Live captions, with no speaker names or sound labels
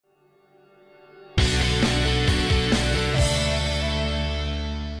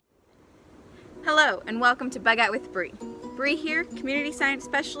Hello and welcome to Bug Out with Bree. Bree here, Community Science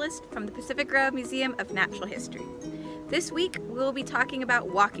Specialist from the Pacific Grove Museum of Natural History. This week we will be talking about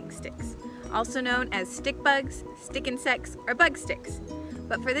walking sticks, also known as stick bugs, stick insects, or bug sticks.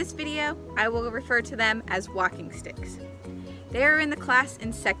 But for this video, I will refer to them as walking sticks. They are in the class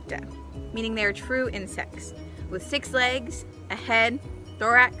Insecta, meaning they are true insects, with 6 legs, a head,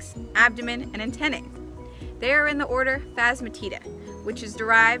 thorax, abdomen, and antennae. They are in the order Phasmatida, which is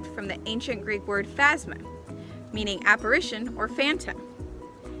derived from the ancient Greek word phasma, meaning apparition or phantom.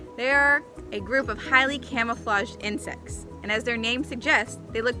 They are a group of highly camouflaged insects, and as their name suggests,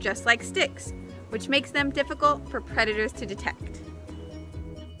 they look just like sticks, which makes them difficult for predators to detect.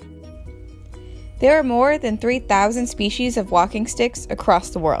 There are more than 3,000 species of walking sticks across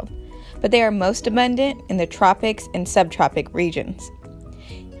the world, but they are most abundant in the tropics and subtropic regions.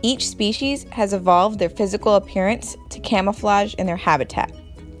 Each species has evolved their physical appearance to camouflage in their habitat.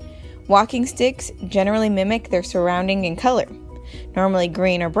 Walking sticks generally mimic their surrounding in color, normally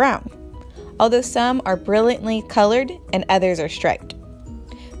green or brown, although some are brilliantly colored and others are striped.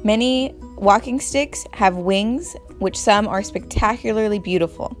 Many walking sticks have wings, which some are spectacularly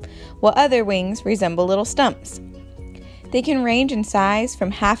beautiful, while other wings resemble little stumps. They can range in size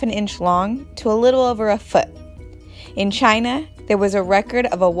from ½ an inch long to a little over a foot. In China, there was a record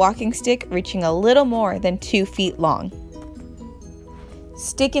of a walking stick reaching a little more than 2 feet long.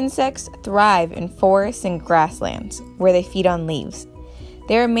 Stick insects thrive in forests and grasslands, where they feed on leaves.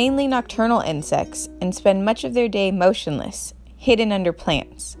 They are mainly nocturnal insects and spend much of their day motionless, hidden under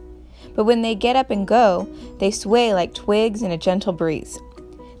plants. But when they get up and go, they sway like twigs in a gentle breeze.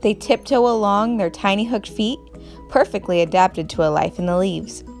 They tiptoe along their tiny hooked feet, perfectly adapted to a life in the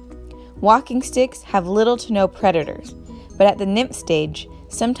leaves. Walking sticks have little to no predators, but at the nymph stage,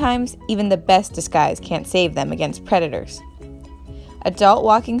 sometimes even the best disguise can't save them against predators. Adult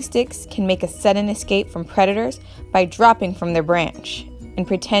walking sticks can make a sudden escape from predators by dropping from their branch and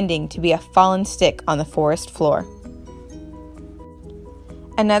pretending to be a fallen stick on the forest floor.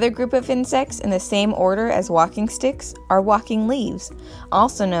 Another group of insects in the same order as walking sticks are walking leaves,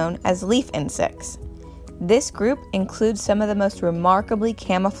 also known as leaf insects. This group includes some of the most remarkably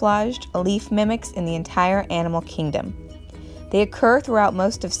camouflaged leaf mimics in the entire animal kingdom. They occur throughout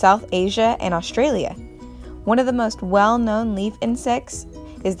most of South Asia and Australia. One of the most well-known leaf insects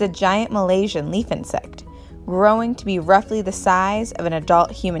is the giant Malaysian leaf insect, growing to be roughly the size of an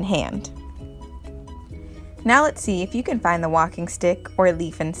adult human hand. Now let's see if you can find the walking stick or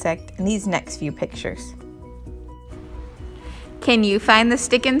leaf insect in these next few pictures. Can you find the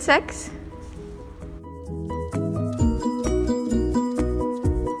stick insects?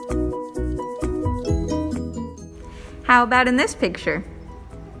 How about in this picture?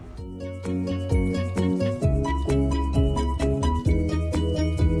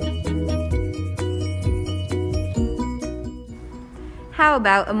 How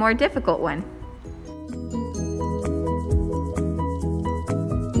about a more difficult one?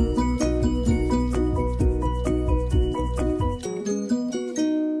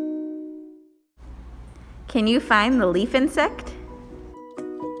 Can you find the leaf insect?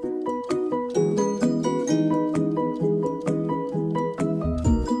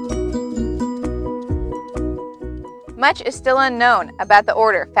 Much is still unknown about the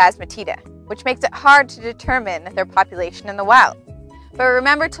order Phasmatida, which makes it hard to determine their population in the wild. But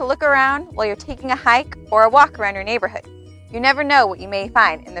remember to look around while you're taking a hike or a walk around your neighborhood. You never know what you may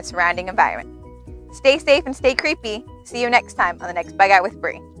find in the surrounding environment. Stay safe and stay creepy. See you next time on the next Bug Out with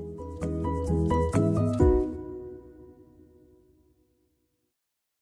Bree.